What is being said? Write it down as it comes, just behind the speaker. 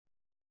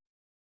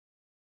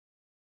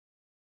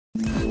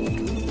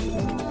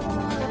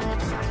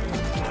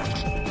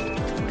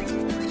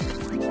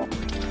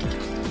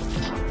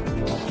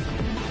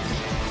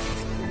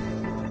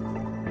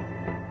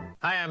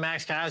Hi, I'm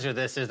Max Kaiser.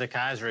 This is the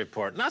Kaiser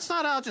Report. That's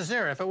not Al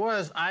Jazeera. If it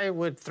was, I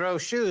would throw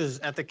shoes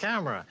at the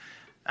camera.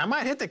 I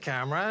might hit the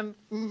camera and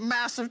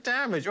massive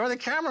damage, or the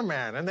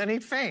cameraman, and then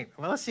he'd faint.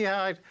 Well, let's see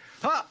how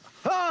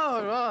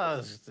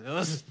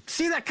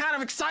see that kind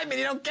of excitement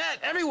you don't get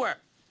everywhere.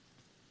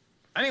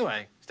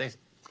 Anyway, Stacey.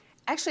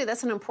 Actually,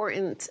 that's an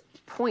important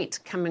point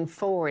coming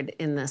forward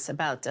in this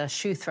about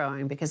shoe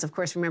throwing, because, of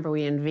course, remember,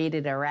 we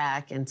invaded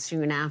Iraq, and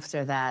soon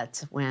after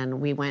that, when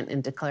we went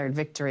and declared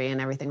victory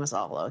and everything was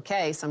all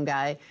okay, some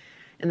guy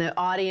in the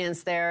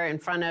audience there in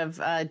front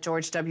of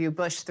George W.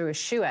 Bush threw a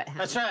shoe at him.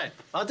 That's right.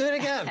 I'll do it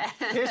again.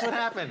 Here's what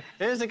happened.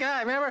 Here's the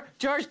guy. Remember?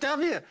 George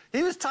W.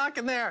 He was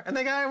talking there, and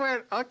the guy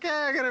went, okay,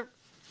 I got to...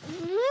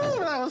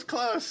 that was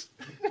close.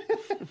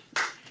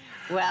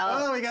 Well...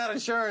 Oh, we got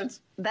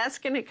insurance. That's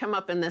going to come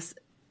up in this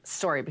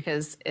story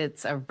because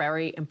it's a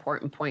very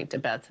important point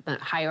about the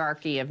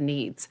hierarchy of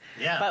needs.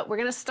 Yeah. But we're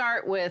going to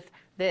start with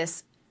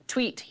this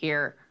tweet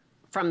here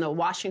from the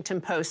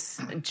Washington Post's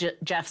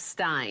Jeff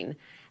Stein.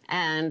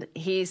 And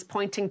he's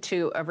pointing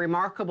to a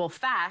remarkable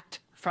fact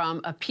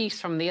from a piece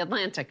from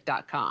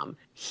theatlantic.com.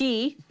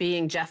 He,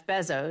 being Jeff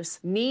Bezos,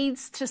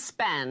 needs to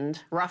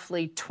spend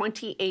roughly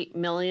 $28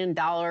 million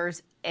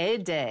a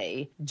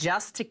day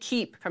just to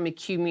keep from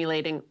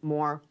accumulating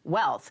more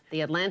wealth.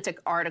 The Atlantic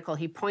article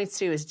he points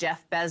to is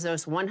Jeff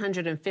Bezos'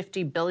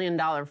 $150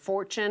 billion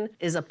fortune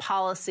is a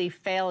policy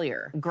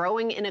failure.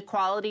 Growing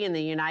inequality in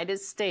the United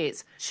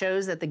States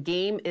shows that the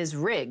game is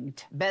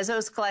rigged.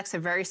 Bezos collects a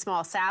very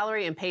small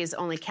salary and pays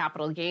only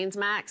capital gains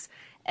max.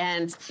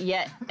 And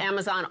yet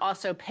Amazon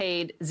also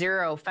paid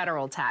zero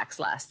federal tax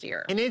last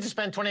year. He needs to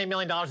spend $28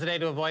 million a day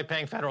to avoid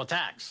paying federal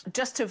tax.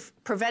 Just to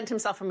prevent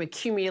himself from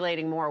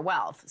accumulating more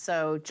wealth.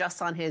 So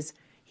just on he's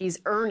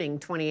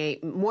earning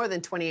more than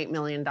 $28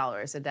 million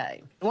a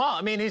day. Well,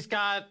 I mean, he's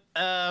got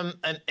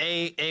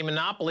a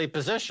monopoly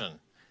position.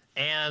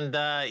 And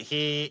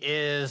he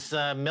is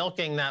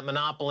milking that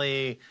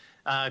monopoly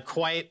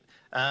quite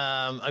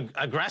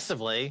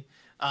aggressively.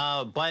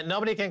 But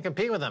nobody can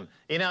compete with him.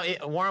 You know,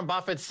 Warren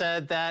Buffett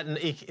said that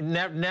he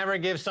never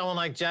gives someone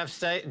like Jeff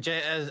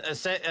Bezos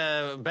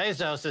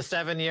a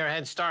 7-year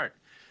head start.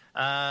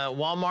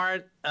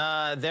 Walmart,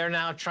 they're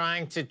now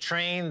trying to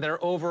train their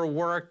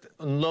overworked,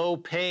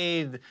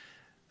 low-paid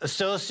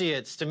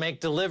associates to make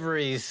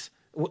deliveries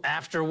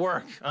after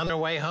work on their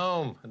way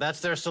home. That's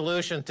their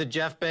solution to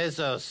Jeff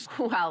Bezos.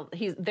 Well,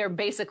 they're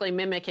basically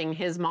mimicking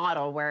his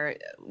model where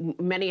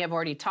many have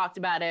already talked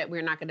about it.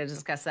 We're not going to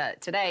discuss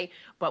that today,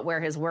 but where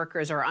his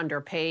workers are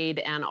underpaid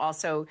and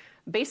also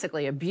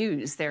basically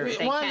abused. They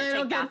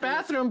don't get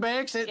bathroom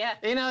breaks. You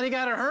know, they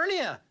got a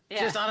hernia. Yeah.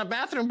 Just on a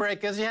bathroom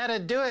break because you had to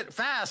do it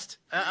fast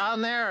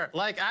on there.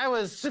 Like I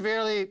was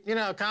severely,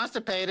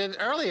 constipated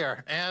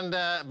earlier, and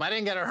I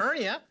didn't get a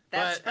hernia.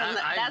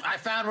 I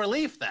found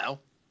relief, though.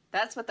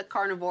 That's what the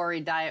carnivore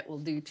diet will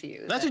do to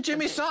you. That's what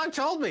Jimmy Song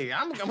told me.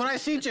 When I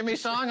see Jimmy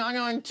Song, I'm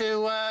going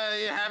to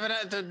have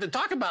it to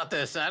talk about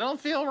this. I don't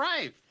feel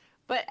right.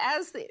 But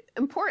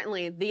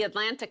importantly, the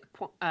Atlantic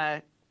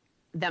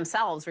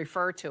themselves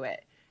refer to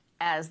it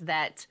as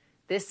that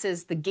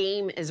the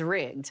game is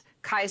rigged.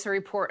 Kaiser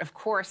Report, of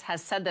course,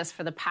 has said this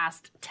for the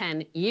past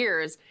 10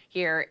 years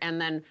here, and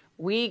then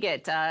we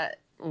get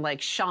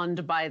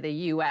shunned by the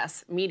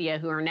U.S. media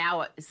who are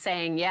now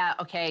saying, yeah,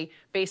 okay,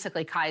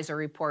 basically Kaiser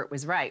Report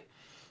was right.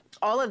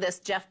 All of this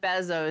Jeff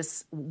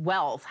Bezos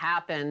wealth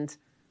happened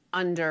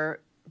under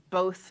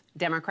both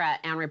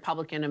Democrat and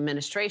Republican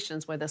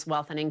administrations where this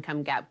wealth and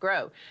income gap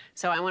grow.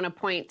 So I want to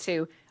point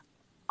to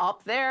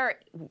up there,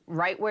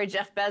 right where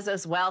Jeff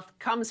Bezos' wealth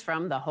comes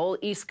from, the whole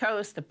East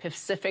Coast, the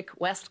Pacific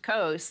West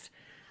Coast.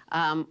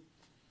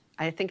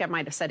 I think I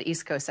might have said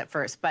East Coast at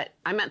first, but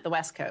I meant the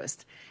West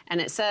Coast.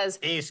 And it says...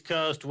 East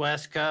Coast,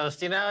 West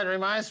Coast. It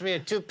reminds me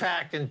of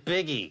Tupac and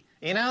Biggie.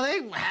 They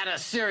had a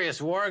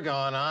serious war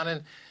going on,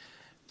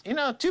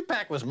 and,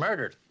 Tupac was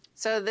murdered.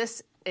 So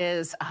this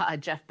is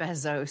Jeff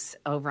Bezos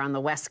over on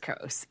the West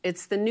Coast.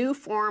 It's the new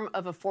form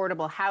of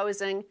affordable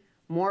housing.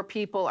 More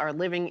people are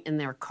living in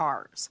their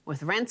cars.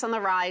 With rents on the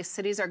rise,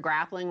 cities are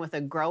grappling with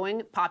a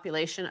growing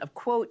population of,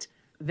 quote,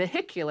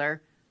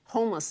 vehicular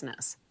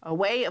homelessness, a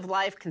way of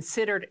life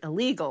considered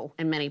illegal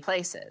in many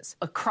places.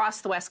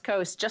 Across the West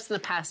Coast, just in the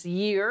past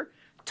year,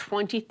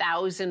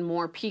 20,000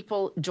 more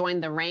people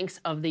joined the ranks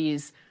of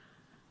these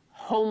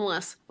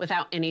homeless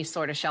without any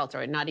sort of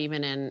shelter, not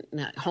even in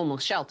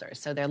homeless shelters.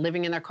 So they're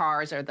living in their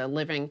cars or they're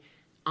living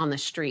on the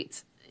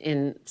streets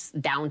in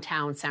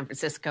downtown San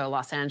Francisco,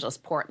 Los Angeles,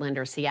 Portland,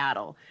 or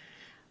Seattle.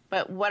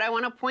 But what I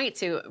want to point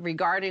to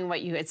regarding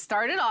what you had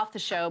started off the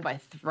show by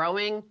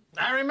throwing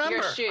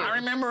your shoe. I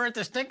remember it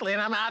distinctly,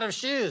 and I'm out of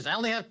shoes. I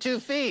only have 2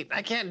 feet.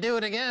 I can't do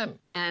it again.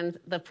 And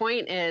the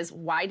point is,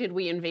 why did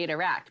we invade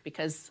Iraq?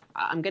 Because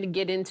I'm going to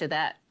get into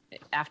that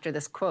after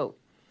this quote.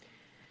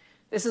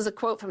 This is a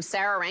quote from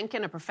Sarah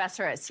Rankin, a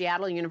professor at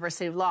Seattle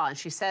University of Law, and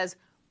she says,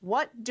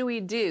 "What do we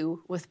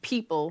do with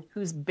people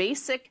whose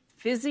basic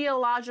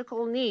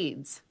physiological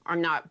needs are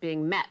not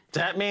being met.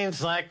 That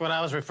means like what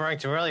I was referring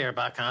to earlier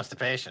about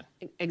constipation.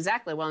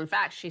 Exactly. Well, in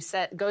fact, she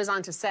goes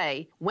on to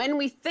say, when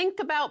we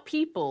think about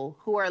people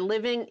who are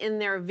living in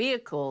their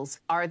vehicles,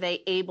 are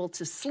they able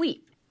to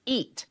sleep,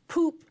 eat,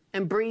 poop,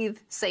 and breathe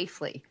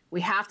safely?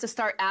 We have to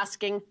start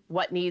asking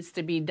what needs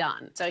to be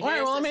done. So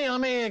let me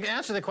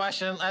answer the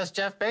question as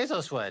Jeff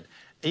Bezos would.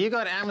 You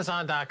go to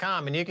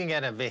Amazon.com and you can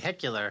get a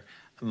vehicular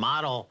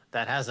model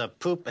that has a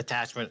poop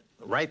attachment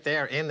right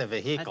there in the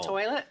vehicle. A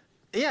toilet?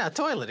 Yeah, a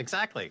toilet,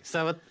 exactly.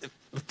 So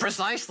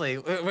precisely,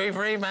 we've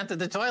reinvented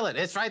the toilet.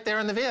 It's right there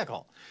in the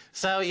vehicle.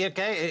 So,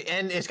 okay,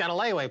 and it's got a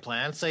layaway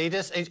plan. So you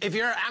just, if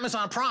you're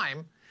Amazon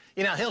Prime,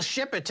 you know, he'll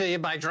ship it to you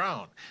by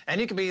drone. And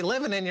you could be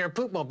living in your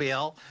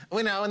poopmobile,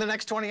 you know, in the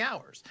next 20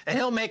 hours. And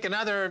he'll make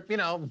another, you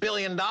know, $1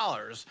 billion.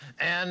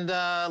 And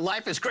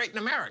life is great in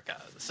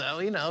America. So,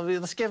 you know,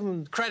 let's give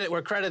him credit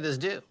where credit is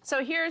due.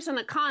 So here's an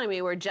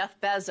economy where Jeff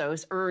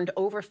Bezos earned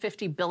over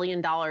 $50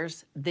 billion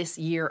this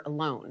year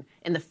alone,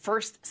 in the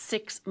first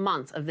 6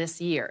 months of this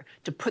year.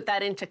 To put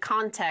that into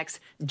context,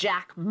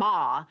 Jack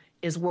Ma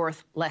is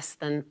worth less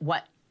than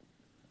what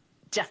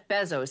Jeff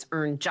Bezos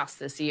earned just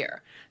this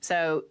year.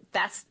 So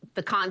that's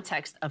the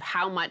context of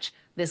how much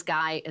this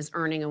guy is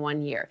earning in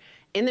 1 year.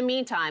 In the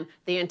meantime,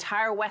 the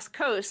entire West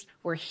Coast,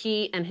 where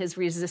he and his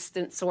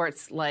resistant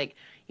sorts, like,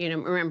 you know,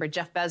 remember,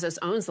 Jeff Bezos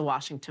owns the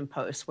Washington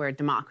Post, where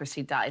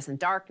democracy dies in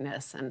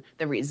darkness and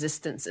the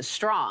resistance is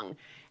strong.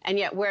 And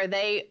yet where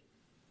they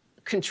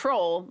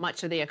control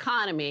much of the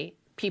economy,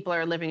 people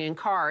are living in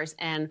cars,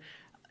 and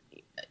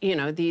you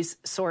know, these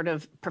sort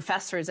of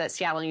professors at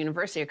Seattle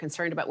University are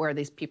concerned about where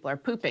these people are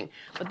pooping.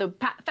 But the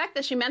fact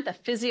that she meant the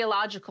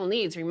physiological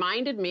needs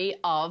reminded me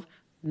of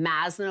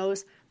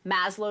Maslow's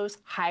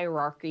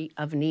hierarchy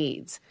of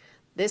needs.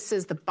 This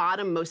is the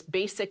bottom, most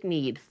basic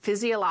need,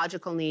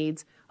 physiological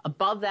needs.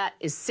 Above that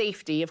is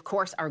safety. Of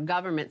course, our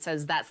government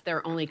says that's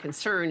their only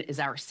concern, is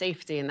our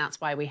safety, and that's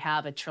why we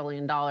have $1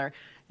 trillion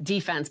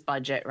defense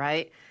budget,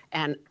 right?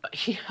 And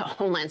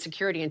Homeland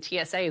Security and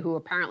TSA, who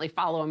apparently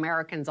follow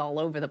Americans all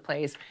over the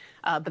place.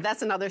 But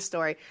that's another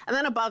story. And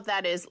then above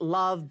that is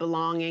love,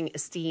 belonging,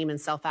 esteem, and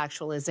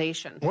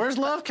self-actualization. Where's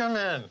love come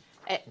in?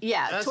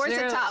 Yeah, towards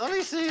the top. Let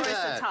me see towards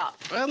that. The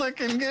top. We're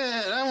looking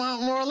good. I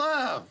want more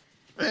love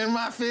in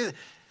my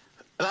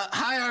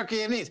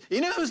hierarchy of needs.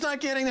 You know who's not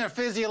getting their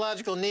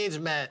physiological needs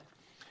met?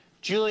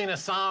 Julian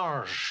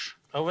Assange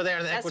over there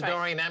in the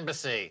Ecuadorian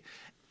embassy.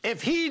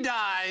 If he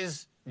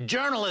dies,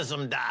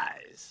 journalism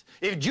dies.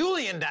 If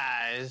Julian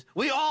dies,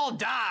 we all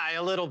die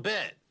a little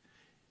bit.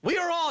 We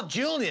are all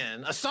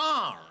Julian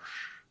Assange.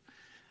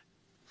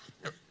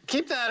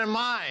 Keep that in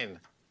mind,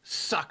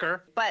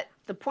 sucker. But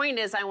the point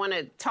is I want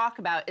to talk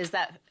about is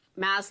that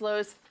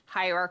Maslow's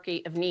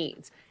hierarchy of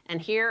needs.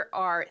 And here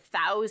are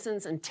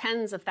thousands and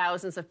tens of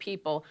thousands of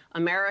people,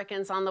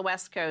 Americans on the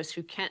West Coast,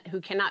 who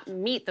cannot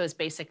meet those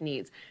basic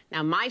needs.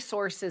 Now, my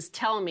sources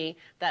tell me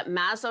that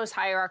Maslow's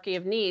hierarchy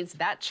of needs,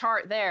 that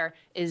chart there,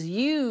 is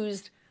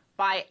used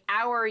by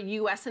our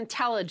U.S.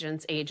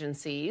 intelligence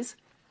agencies.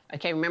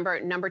 Okay, remember,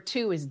 number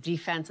 2 is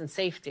defense and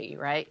safety,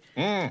 right?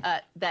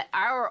 That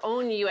our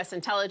own U.S.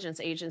 intelligence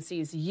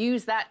agencies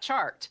use that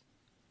chart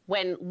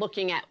when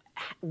looking at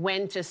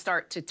when to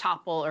start to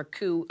topple or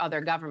coup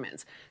other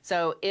governments.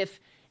 So if,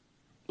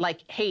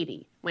 like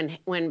Haiti,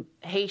 when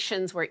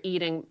Haitians were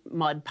eating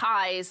mud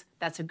pies,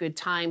 that's a good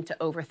time to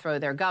overthrow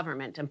their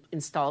government and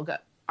install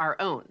our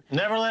own.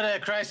 Never let a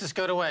crisis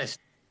go to waste.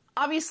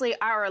 Obviously,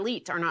 our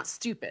elite are not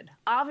stupid.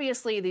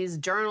 Obviously, these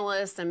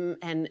journalists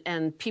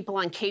and people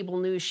on cable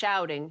news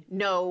shouting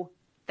know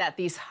that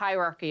these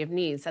hierarchy of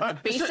needs, that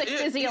the basic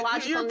physiological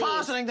needs... You're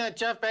positing that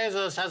Jeff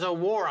Bezos has a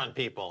war on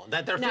people,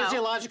 that their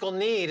physiological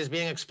need is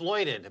being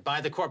exploited by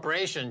the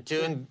corporation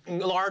to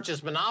enlarge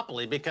his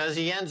monopoly because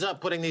he ends up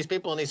putting these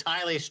people in these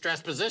highly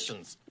stressed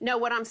positions. No,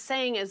 what I'm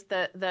saying is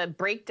the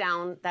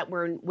breakdown that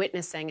we're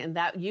witnessing and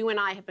that you and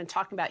I have been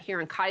talking about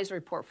here in Kaiser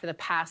Report for the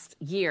past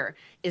year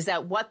is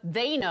that what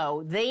they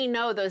know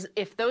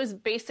if those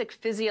basic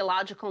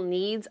physiological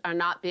needs are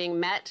not being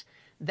met,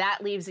 that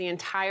leaves the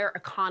entire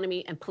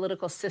economy and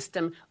political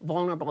system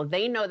vulnerable.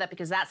 They know that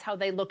because that's how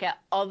they look at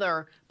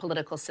other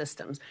political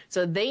systems.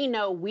 So they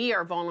know we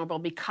are vulnerable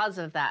because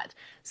of that.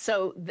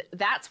 So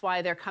that's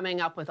why they're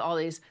coming up with all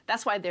these.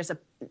 That's why there's a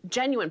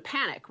genuine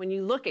panic. When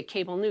you look at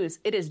cable news,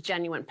 it is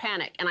genuine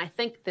panic. And I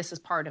think this is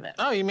part of it.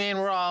 Oh, you mean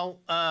we're all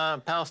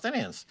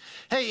Palestinians?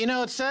 Hey, you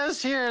know, it says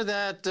here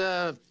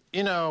that,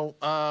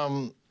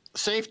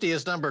 safety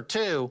is number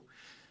 2,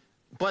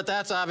 but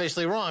that's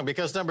obviously wrong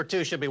because number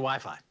 2 should be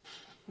Wi-Fi.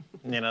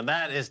 You know,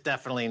 that is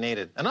definitely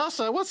needed. And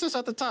also, what's this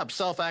at the top?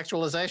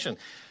 Self-actualization.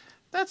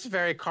 That's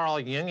very Carl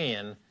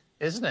Jungian,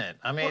 isn't it?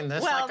 I mean,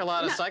 there's like a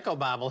lot of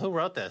psychobabble. Who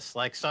wrote this?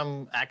 Like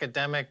some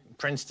academic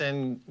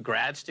Princeton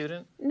grad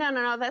student?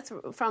 No. That's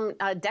from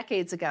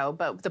decades ago.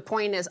 But the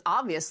point is,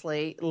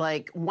 obviously,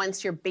 like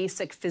once your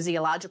basic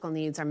physiological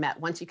needs are met,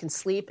 once you can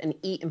sleep and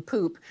eat and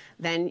poop,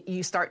 then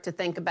you start to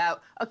think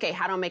about, okay,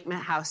 how do I make my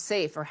house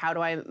safe? Or how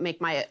do I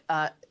make my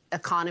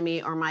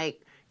economy or my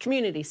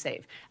community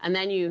safe. And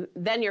then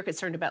you're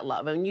concerned about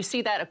love. And you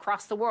see that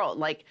across the world.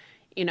 Like,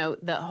 you know,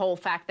 the whole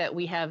fact that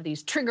we have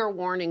these trigger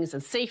warnings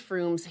and safe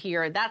rooms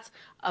here, that's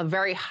a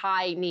very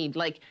high need.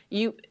 Like,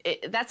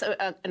 that's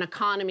an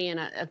economy and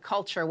a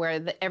culture where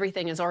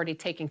everything is already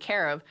taken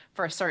care of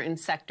for a certain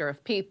sector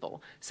of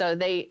people. So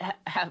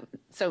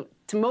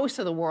to most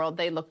of the world,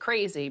 they look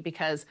crazy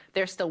because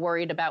they're still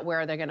worried about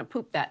where they're going to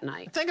poop that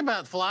night. Think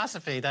about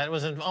philosophy that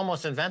was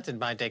almost invented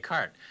by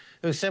Descartes,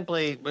 who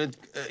simply,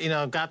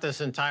 got this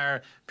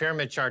entire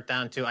pyramid chart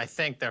down to, I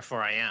think,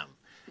 therefore I am.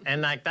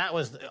 And like that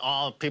was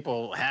all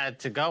people had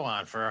to go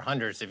on for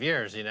hundreds of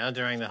years,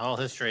 during the whole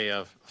history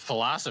of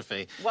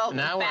philosophy. Well,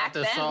 now we're at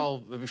this then, whole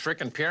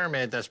freaking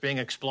pyramid that's being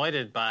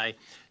exploited by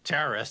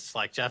terrorists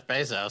like Jeff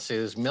Bezos,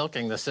 who's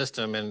milking the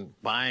system and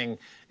buying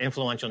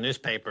influential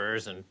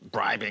newspapers and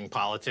bribing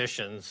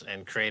politicians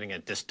and creating a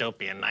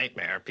dystopian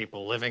nightmare,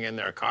 people living in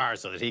their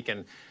cars so that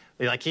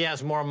he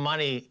has more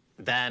money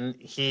than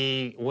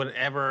he would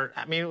ever.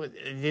 I mean,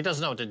 he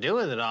doesn't know what to do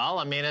with it all.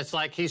 I mean, it's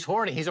like he's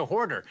hoarding. He's a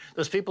hoarder.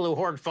 Those people who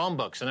hoard phone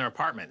books in their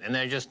apartment, and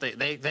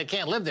they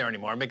can't live there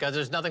anymore because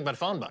there's nothing but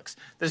phone books.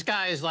 This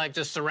guy is like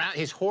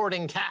he's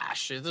hoarding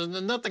cash.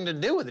 There's nothing to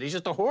do with it. He's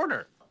just a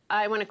hoarder.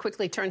 I want to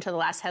quickly turn to the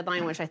last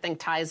headline, which I think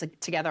ties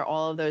together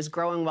all of those: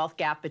 growing wealth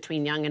gap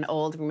between young and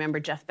old.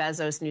 Remember, Jeff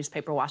Bezos'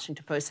 newspaper,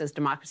 Washington Post, says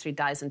democracy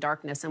dies in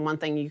darkness. And one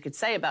thing you could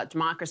say about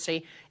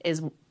democracy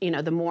is,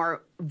 the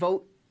more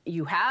vote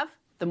you have,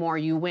 the more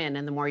you win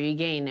and the more you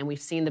gain. And we've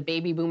seen the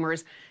baby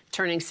boomers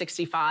turning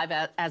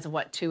 65 as of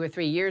 2 or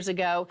 3 years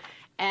ago.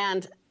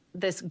 And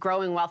this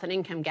growing wealth and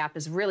income gap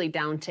is really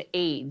down to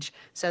age.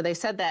 So they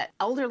said that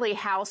elderly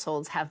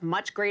households have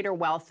much greater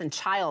wealth than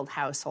child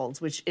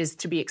households, which is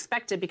to be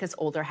expected because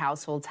older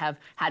households have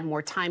had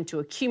more time to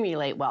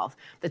accumulate wealth.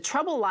 The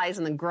trouble lies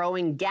in the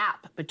growing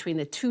gap between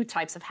the two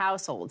types of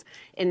households.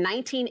 In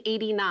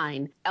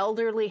 1989,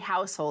 elderly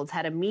households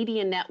had a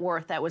median net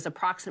worth that was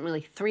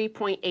approximately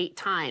 3.8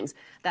 times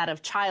that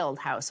of child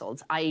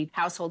households, i.e.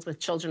 households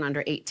with children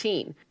under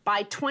 18.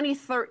 By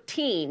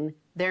 2013,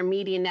 their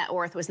median net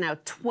worth was now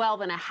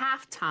 12 and a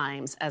half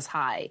times as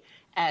high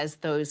as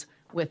those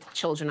with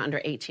children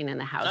under 18 in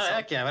the household. Oh,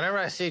 heck yeah. Whenever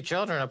I see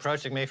children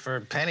approaching me for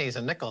pennies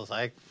and nickels,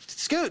 I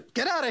scoot,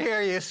 get out of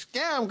here, you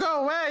scam,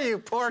 go away, you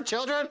poor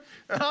children.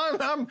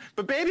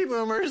 But baby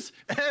boomers,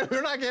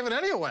 we're not giving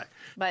any away.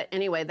 But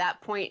anyway,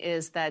 that point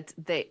is that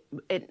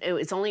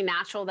it's only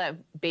natural that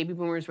baby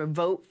boomers would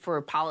vote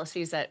for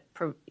policies that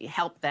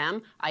help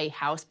them, i.e.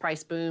 house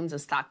price booms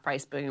and stock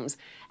price booms,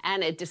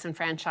 and it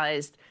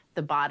disenfranchised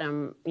the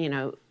bottom,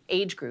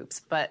 age groups.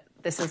 But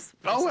this is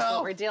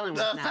what we're dealing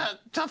with now.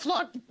 Tough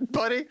luck,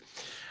 buddy.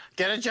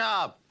 Get a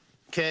job.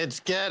 Kids,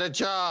 get a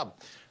job.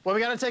 Well,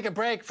 we got to take a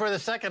break for the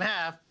second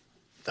half.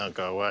 Don't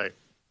go away.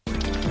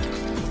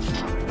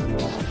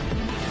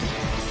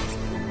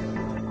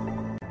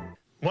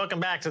 Welcome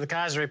back to the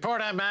Keiser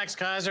Report. I'm Max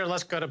Keiser.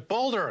 Let's go to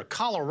Boulder,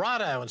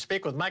 Colorado, and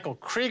speak with Michael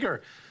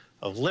Krieger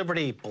of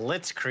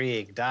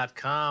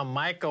LibertyBlitzkrieg.com.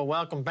 Michael,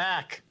 welcome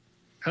back.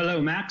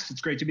 Hello, Max.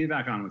 It's great to be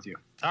back on with you.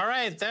 All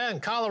right, then,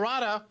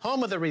 Colorado,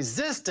 home of the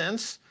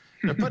resistance.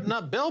 They're putting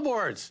up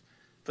billboards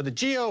for the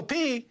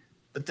GOP,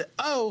 but the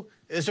O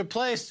is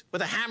replaced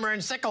with a hammer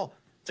and sickle.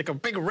 It's like a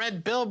big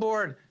red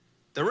billboard.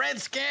 The Red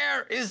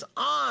Scare is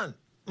on.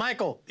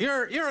 Michael,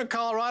 you're in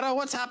Colorado.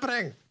 What's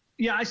happening?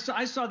 Yeah, I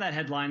saw that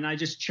headline, and I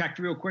just checked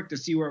real quick to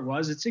see where it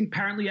was. It's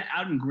apparently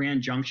out in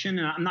Grand Junction,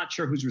 and I'm not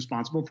sure who's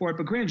responsible for it,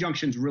 but Grand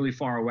Junction's really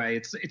far away.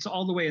 It's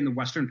all the way in the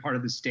western part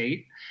of the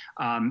state.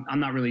 I'm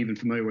not really even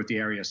familiar with the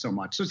area so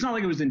much. So it's not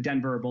like it was in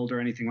Denver or Boulder or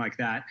anything like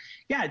that.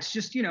 Yeah, it's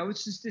just,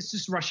 it's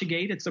just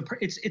Russiagate. It's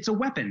a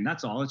weapon,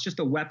 that's all. It's just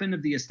a weapon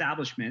of the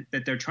establishment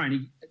that they're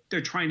trying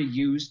to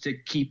use to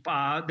keep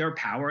their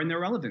power and their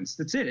relevance.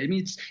 That's it. I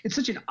mean, it's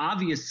such an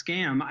obvious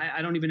scam.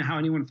 I don't even know how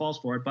anyone falls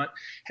for it, but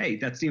hey,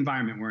 that's the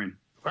environment we're in.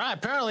 Right.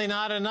 Apparently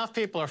not enough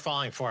people are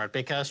falling for it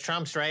because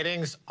Trump's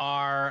ratings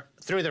are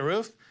through the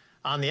roof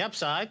on the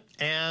upside,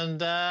 and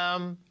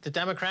the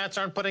Democrats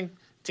aren't putting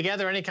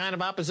together any kind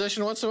of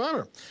opposition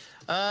whatsoever.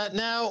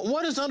 Now,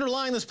 what is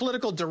underlying this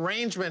political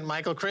derangement,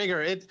 Michael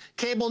Krieger?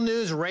 Cable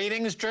news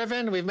ratings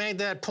driven? We've made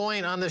that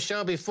point on the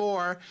show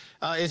before.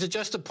 Is it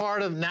just a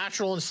part of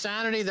natural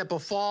insanity that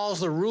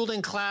befalls the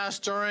ruling class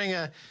during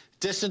a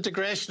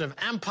disintegration of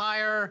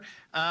empire?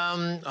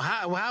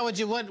 Where would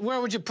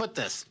you put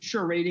this?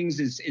 Sure, ratings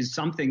is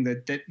something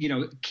that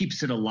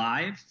keeps it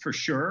alive for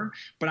sure,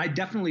 but I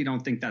definitely don't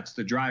think that's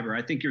the driver.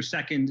 I think your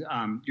second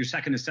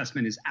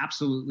assessment is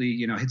absolutely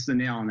hits the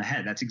nail on the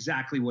head. That's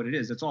exactly what it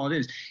is. That's all it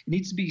is. It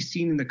needs to be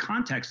seen in the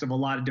context of a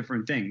lot of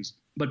different things.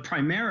 But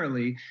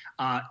primarily,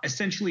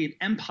 essentially an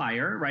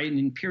empire, right, an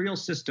imperial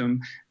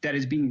system that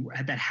has been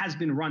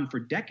run for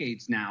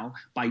decades now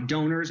by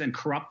donors and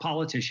corrupt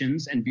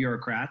politicians and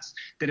bureaucrats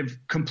that have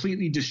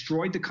completely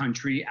destroyed the country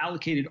country,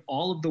 allocated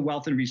all of the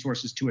wealth and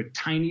resources to a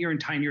tinier and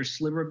tinier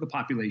sliver of the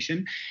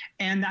population,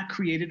 and that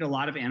created a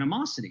lot of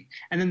animosity.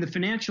 And then the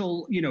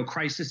financial,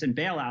 crisis and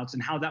bailouts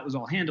and how that was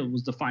all handled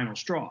was the final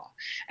straw.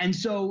 And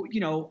so,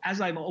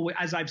 as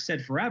I've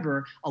said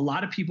forever, a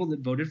lot of people that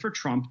voted for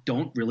Trump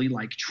don't really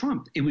like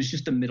Trump. It was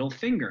just a middle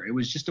finger. It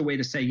was just a way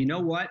to say, you know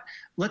what,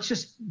 let's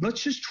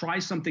just try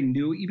something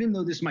new, even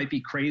though this might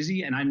be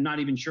crazy and I'm not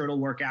even sure it'll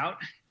work out.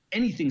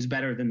 Anything's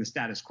better than the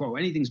status quo.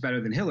 Anything's better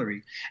than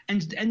Hillary.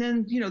 And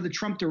then, the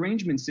Trump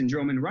derangement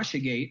syndrome and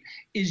Russiagate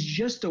is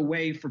just a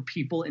way for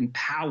people in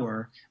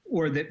power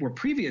or that were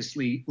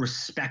previously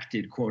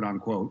respected, quote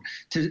unquote,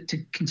 to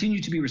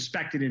continue to be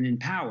respected and in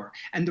power.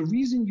 And the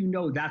reason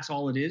that's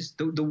all it is,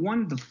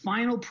 the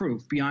final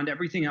proof beyond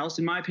everything else,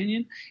 in my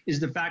opinion, is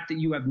the fact that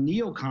you have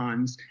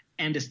neocons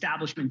and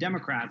establishment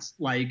Democrats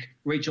like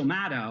Rachel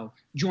Maddow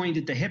joined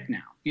at the hip now.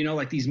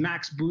 Like these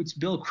Max Boots,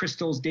 Bill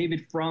Kristols,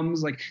 David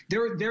Frums, like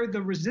they're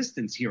the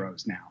resistance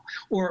heroes now,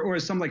 or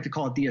as some like to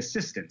call it, the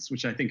assistants,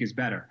 which I think is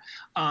better.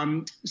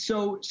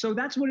 So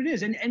that's what it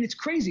is, and it's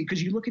crazy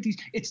because you look at these,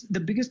 it's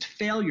the biggest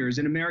failures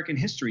in American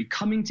history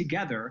coming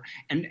together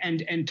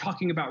and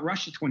talking about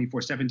Russia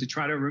 24/7 to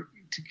try to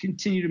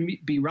continue to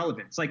be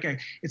relevant.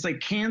 It's like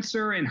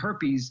cancer and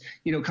herpes,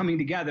 coming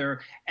together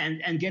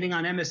and getting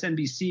on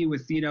MSNBC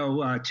with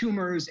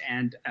tumors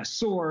and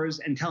sores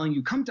and telling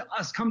you, come to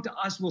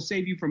us, we'll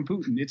save you from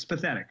Putin. It's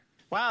pathetic.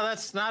 Wow,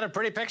 that's not a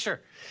pretty picture.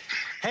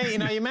 Hey,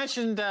 you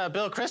mentioned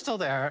Bill Kristol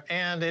there,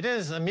 and it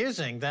is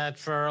amusing that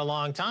for a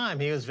long time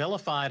he was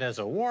vilified as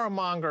a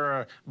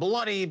warmonger,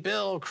 bloody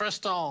Bill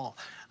Kristol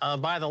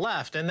by the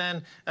left. And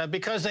then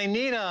because they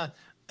need an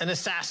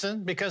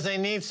assassin, because they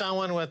need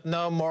someone with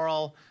no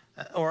moral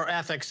or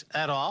ethics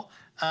at all,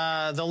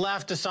 the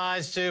left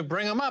decides to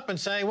bring him up and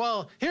say,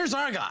 well, here's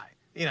our guy.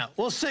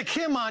 We'll sick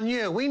him on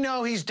you. We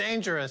know he's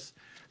dangerous.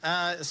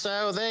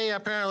 So they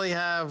apparently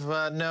have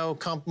no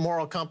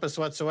moral compass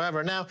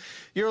whatsoever. Now,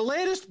 your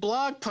latest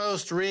blog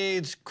post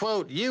reads,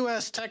 quote,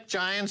 U.S. tech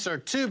giants are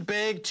too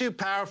big, too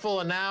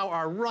powerful, and now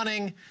are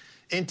running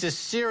into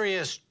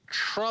serious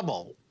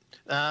trouble.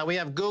 We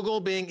have Google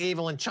being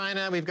evil in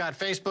China. We've got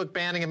Facebook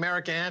banning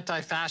American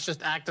anti-fascist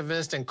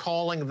activists and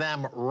calling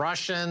them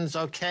Russians.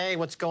 Okay,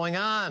 what's going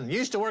on? You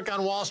used to work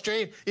on Wall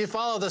Street. You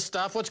follow this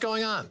stuff. What's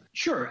going on?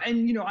 Sure.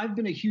 And, I've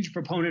been a huge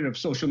proponent of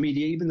social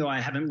media, even though I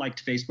haven't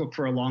liked Facebook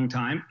for a long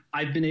time.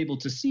 I've been able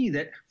to see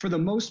that for the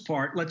most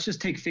part, let's just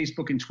take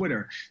Facebook and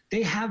Twitter.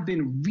 They have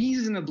been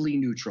reasonably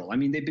neutral. I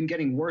mean, they've been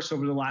getting worse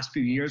over the last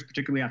few years,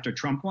 particularly after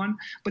Trump won,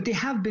 but they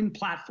have been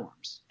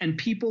platforms, and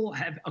people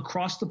have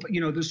across the,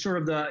 the sort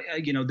of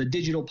the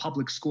digital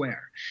public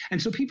square.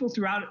 And so people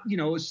throughout,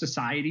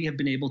 society have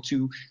been able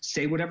to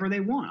say whatever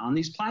they want on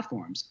these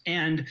platforms.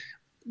 And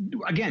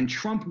again,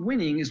 Trump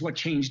winning is what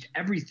changed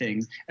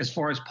everything as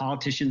far as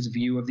politicians'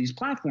 view of these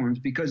platforms,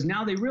 because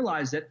now they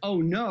realize that, oh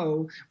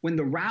no, when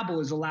the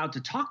rabble is allowed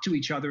to talk to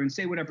each other and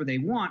say whatever they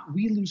want,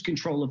 we lose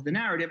control of the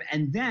narrative,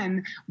 and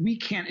then we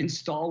can't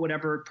install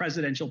whatever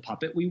presidential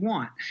puppet we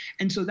want.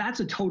 And so that's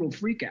a total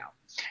freakout.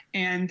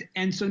 And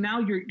so now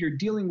you're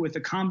dealing with a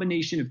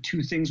combination of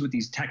two things with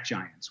these tech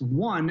giants.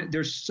 One,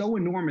 they're so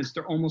enormous,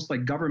 they're almost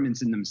like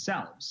governments in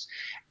themselves.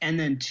 And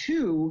then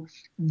two,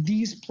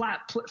 these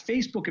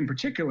Facebook in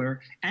particular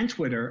and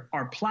Twitter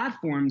are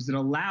platforms that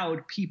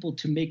allowed people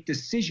to make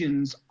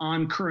decisions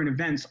on current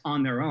events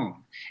on their own.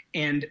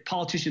 And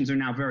politicians are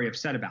now very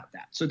upset about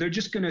that. So they're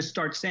just going to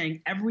start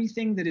saying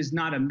everything that is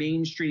not a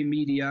mainstream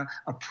media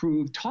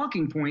approved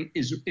talking point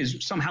is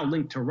somehow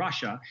linked to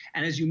Russia.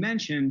 And as you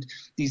mentioned,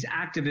 these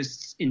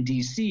activists in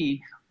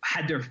D.C.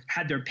 had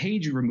their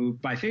page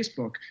removed by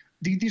Facebook.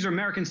 These are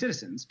American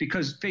citizens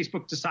because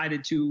Facebook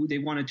decided they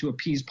wanted to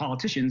appease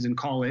politicians and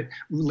call it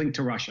linked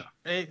to Russia.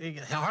 It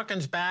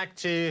harkens back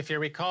to, if you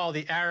recall,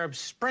 the Arab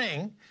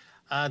Spring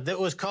that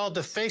was called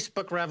the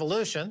Facebook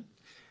Revolution.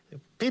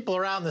 People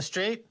are out in the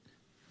street.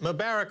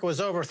 Mubarak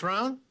was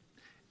overthrown.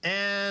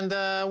 And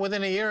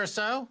within a year or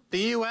so, the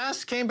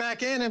U.S. came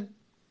back in and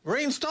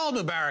reinstalled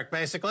Mubarak,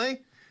 basically,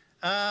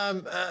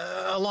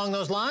 along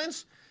those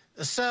lines.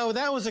 So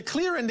that was a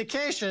clear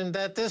indication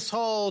that this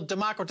whole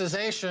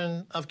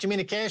democratization of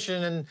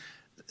communication and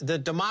the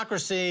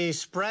democracy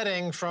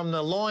spreading from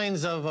the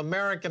loins of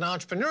American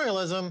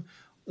entrepreneurialism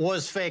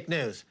was fake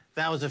news.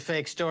 That was a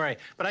fake story.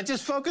 But I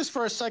just focused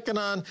for a second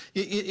on,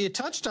 you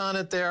touched on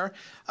it there,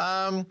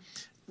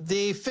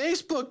 the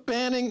Facebook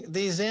banning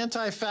these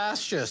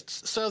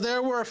anti-fascists. So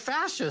there were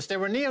fascists, there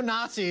were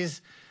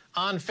neo-Nazis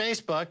on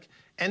Facebook,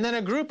 and then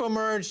a group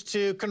emerged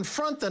to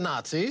confront the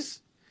Nazis.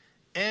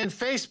 And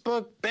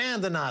Facebook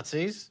banned the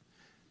Nazis,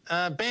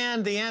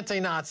 banned the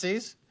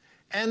anti-Nazis,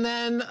 and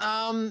then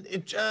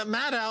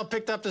Maddow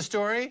picked up the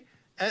story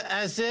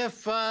as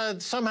if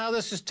somehow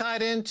this is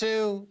tied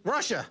into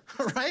Russia,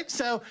 right?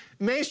 So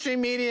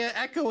mainstream media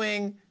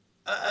echoing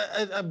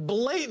a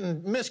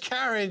blatant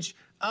miscarriage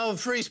of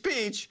free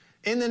speech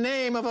in the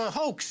name of a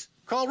hoax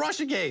called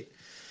Russiagate.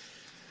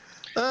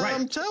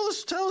 Right. Tell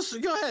us,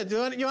 go ahead. You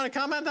want to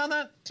comment on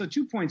that? So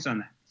 2 points on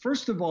that.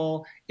 First of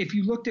all, if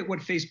you looked at what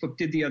Facebook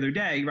did the other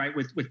day, right,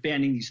 with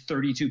banning these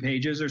 32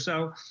 pages or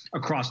so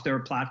across their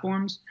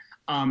platforms,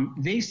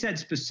 they said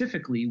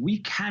specifically, we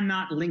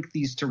cannot link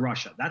these to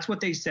Russia. That's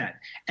what they said.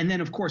 And then,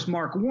 of course,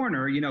 Mark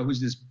Warner,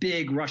 who's this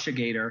big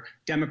Russiagator,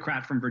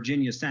 Democrat from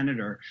Virginia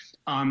senator,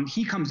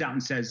 he comes out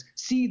and says,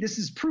 see, this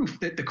is proof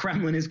that the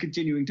Kremlin is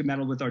continuing to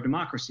meddle with our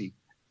democracy.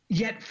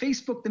 Yet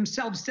Facebook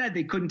themselves said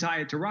they couldn't tie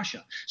it to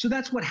Russia. So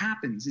that's what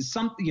happens is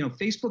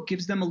Facebook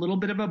gives them a little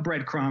bit of a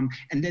breadcrumb,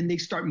 and then they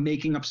start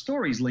making up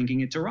stories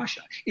linking it to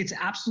Russia. It's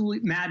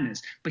absolute madness.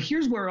 But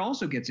here's where it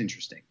also gets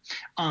interesting.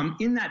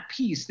 In that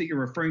piece that you're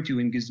referring to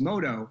in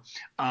Gizmodo,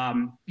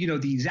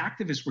 these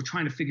activists were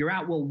trying to figure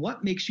out, well,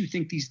 what makes you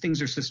think these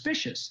things are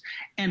suspicious?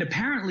 And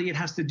apparently it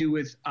has to do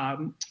with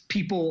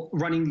people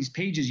running these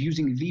pages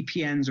using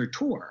VPNs or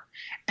Tor.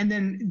 And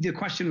then the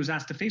question was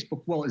asked to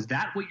Facebook, well, is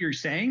that what you're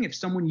saying? If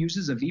someone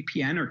uses a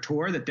VPN or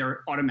Tor, that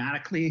they're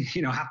automatically,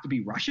 have to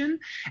be Russian?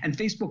 And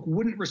Facebook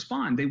wouldn't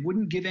respond. They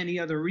wouldn't give any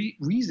other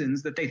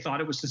reasons that they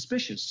thought it was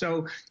suspicious.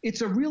 So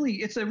it's a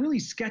really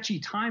sketchy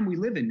time we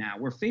live in now,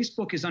 where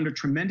Facebook is under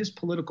tremendous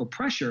political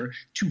pressure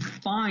to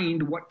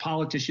find what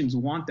politicians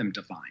want them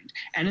to find.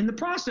 And in the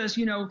process,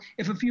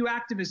 if a few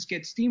activists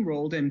get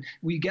steamrolled and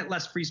we get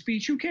less free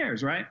speech, who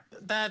cares, right?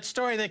 That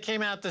story that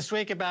came out this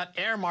week about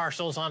air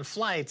marshals on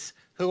flights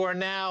who are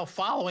now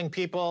following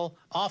people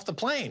off the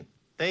plane.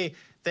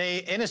 They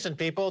innocent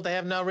people, they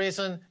have no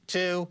reason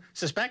to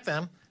suspect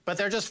them, but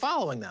they're just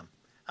following them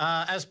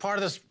as part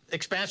of this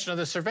expansion of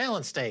the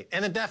surveillance state.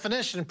 And the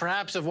definition,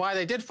 perhaps, of why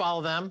they did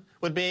follow them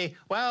would be,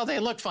 well, they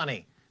looked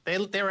funny. They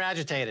were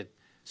agitated.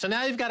 So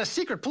now you've got a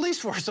secret police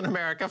force in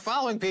America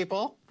following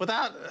people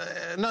without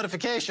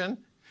notification.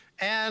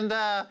 And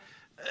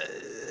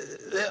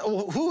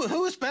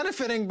who is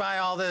benefiting by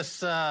all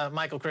this,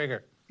 Michael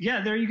Krieger?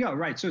 Yeah, there you go.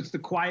 Right. So it's the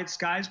Quiet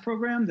Skies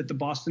program that the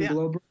Boston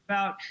Globe wrote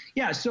about.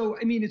 Yeah. So,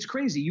 it's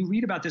crazy. You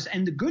read about this.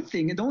 And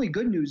the only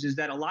good news is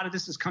that a lot of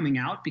this is coming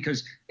out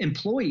because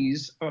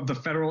employees of the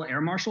Federal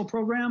Air Marshal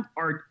Program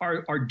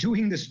are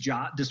doing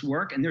this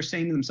work. And they're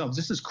saying to themselves,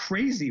 this is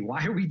crazy.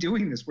 Why are we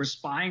doing this? We're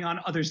spying on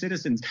other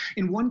citizens.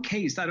 In one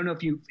case, I don't know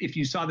if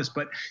you saw this,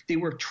 but they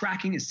were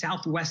tracking a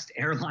Southwest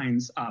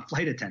Airlines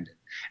flight attendant.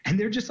 And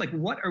they're just like,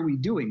 what are we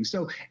doing?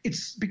 So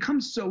it's become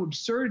so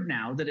absurd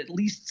now that at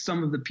least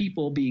some of the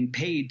people being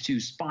paid to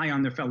spy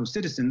on their fellow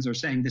citizens are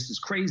saying, this is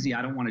crazy.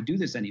 I don't want to do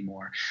this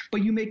anymore.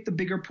 But you make the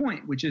bigger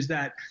point, which is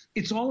that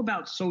it's all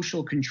about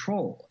social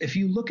control. If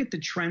you look at the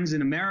trends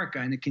in America,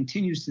 and it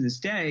continues to this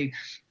day,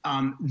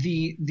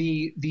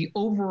 the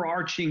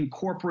overarching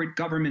corporate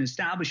government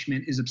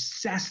establishment is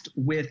obsessed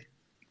with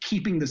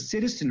keeping the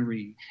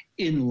citizenry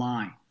in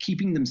line,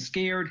 keeping them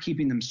scared,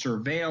 keeping them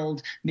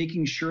surveilled,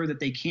 making sure that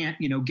they can't,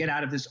 get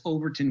out of this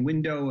Overton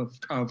window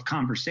of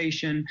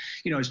conversation.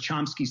 As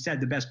Chomsky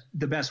said,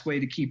 the best way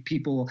to keep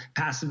people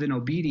passive and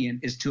obedient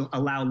is to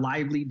allow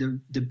lively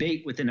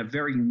debate within a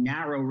very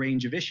narrow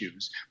range of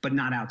issues, but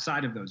not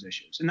outside of those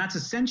issues. And that's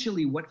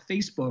essentially what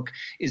Facebook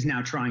is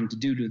now trying to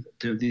do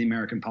to the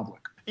American public.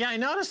 Yeah, I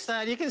noticed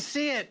that. You can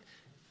see it,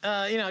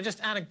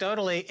 just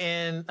anecdotally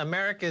in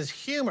America's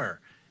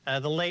humor.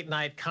 The late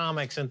night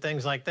comics and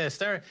things like this.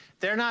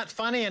 They're not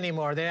funny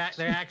anymore. They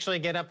actually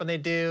get up and they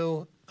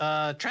do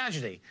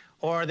tragedy.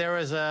 Or there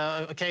was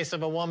a case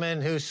of a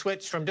woman who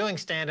switched from doing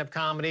stand-up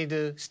comedy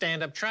to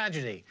stand-up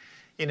tragedy.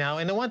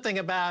 And the one thing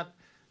about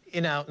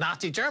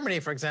Nazi Germany,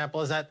 for example,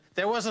 is that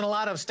there wasn't a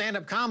lot of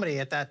stand-up comedy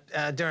at that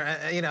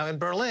in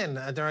Berlin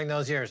during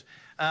those years.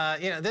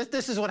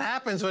 This is what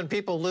happens when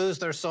people lose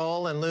their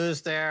soul and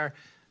lose their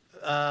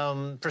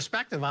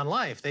perspective on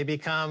life. They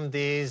become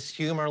these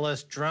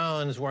humorless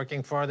drones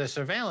working for the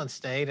surveillance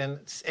state, and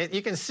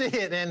you can see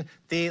it in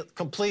the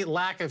complete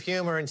lack of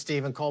humor in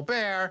Stephen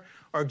Colbert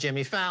or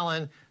Jimmy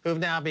Fallon, who've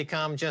now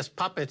become just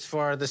puppets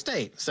for the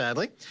state,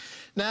 sadly.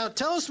 Now,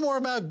 tell us more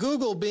about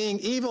Google being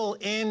evil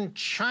in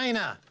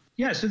China.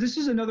 Yeah, so this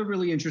is another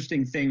really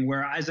interesting thing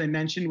where, as I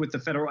mentioned with the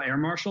Federal Air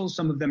Marshals,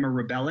 some of them are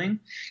rebelling.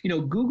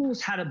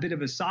 Google's had a bit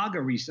of a saga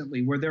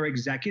recently where their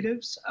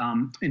executives,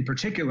 in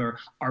particular,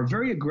 are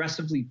very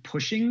aggressively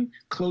pushing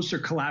closer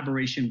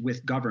collaboration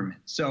with government.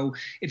 So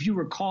if you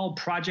recall,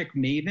 Project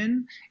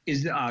Maven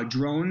is a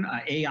drone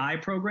AI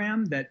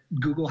program that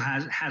Google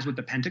has with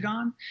the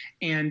Pentagon.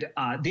 And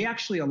a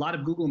lot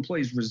of Google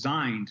employees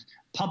resigned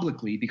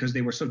publicly because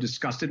they were so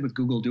disgusted with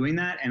Google doing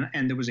that.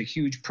 And there was a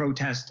huge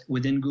protest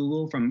within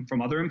Google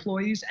from other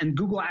employees, and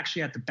Google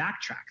actually had to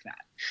backtrack that.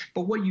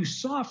 But what you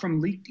saw from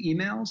leaked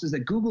emails is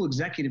that Google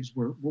executives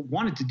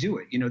wanted to do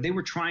it. They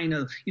were trying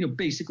to,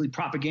 basically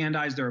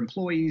propagandize their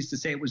employees to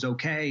say it was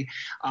okay.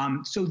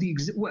 So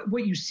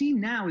what you see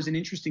now is an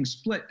interesting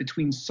split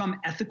between some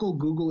ethical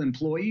Google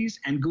employees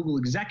and Google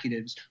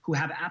executives who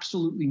have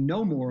absolutely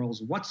no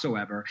morals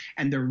whatsoever.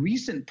 And their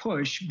recent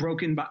push,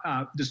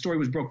 the story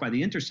was broke by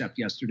The Intercept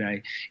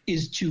yesterday,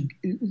 is to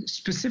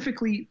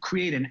specifically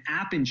create an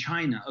app in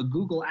China, a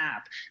Google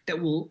app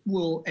that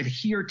will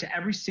adhere to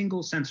every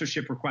single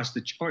censorship requests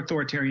the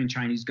authoritarian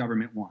Chinese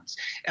government wants,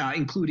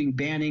 including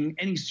banning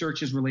any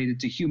searches related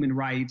to human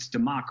rights,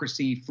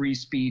 democracy, free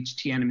speech,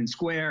 Tiananmen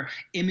Square.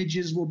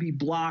 Images will be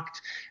blocked.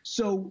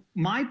 So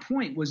my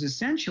point was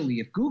essentially,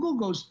 if Google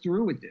goes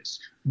through with this,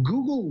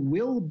 Google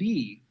will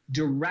be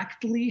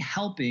directly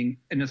helping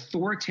an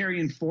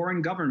authoritarian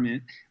foreign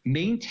government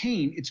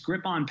maintain its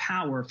grip on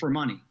power for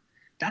money.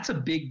 That's a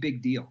big,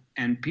 big deal.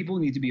 And people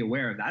need to be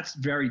aware of that. That's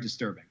very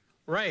disturbing.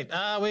 Right.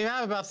 We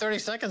have about 30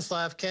 seconds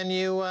left. Can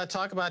you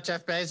talk about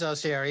Jeff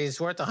Bezos here?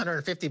 He's worth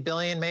 $150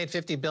 billion, made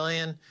 $50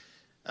 billion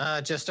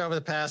just over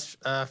the past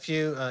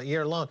few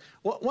year alone.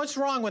 What's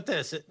wrong with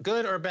this?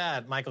 Good or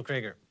bad, Michael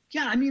Krieger?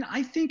 Yeah, I mean,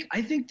 I think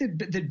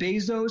that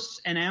Bezos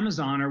and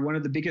Amazon are one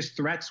of the biggest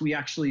threats we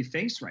actually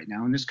face right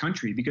now in this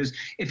country, because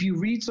if you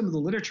read some of the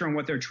literature on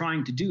what they're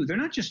trying to do, they're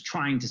not just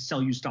trying to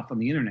sell you stuff on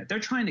the internet. They're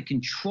trying to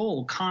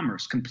control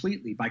commerce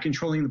completely by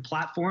controlling the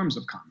platforms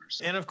of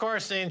commerce. And of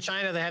course, in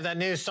China, they have that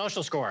new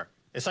social score.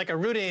 It's like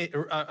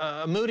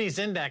a Moody's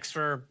index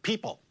for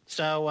people.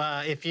 So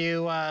if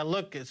you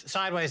look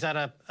sideways at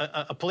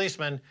a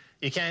policeman,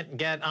 you can't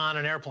get on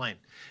an airplane.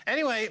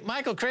 Anyway,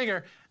 Michael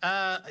Krieger,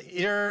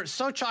 you're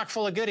so chock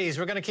full of goodies.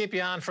 We're going to keep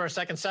you on for a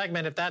second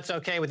segment, if that's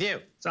okay with you.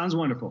 Sounds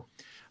wonderful.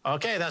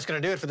 Okay, that's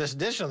going to do it for this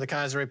edition of the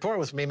Keiser Report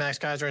with me, Max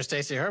Keiser, and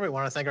Stacey Herbert. We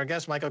want to thank our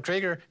guest, Michael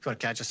Krieger. If you want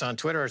to catch us on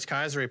Twitter, it's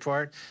Keiser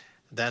Report.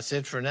 That's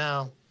it for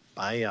now.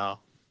 Bye, y'all.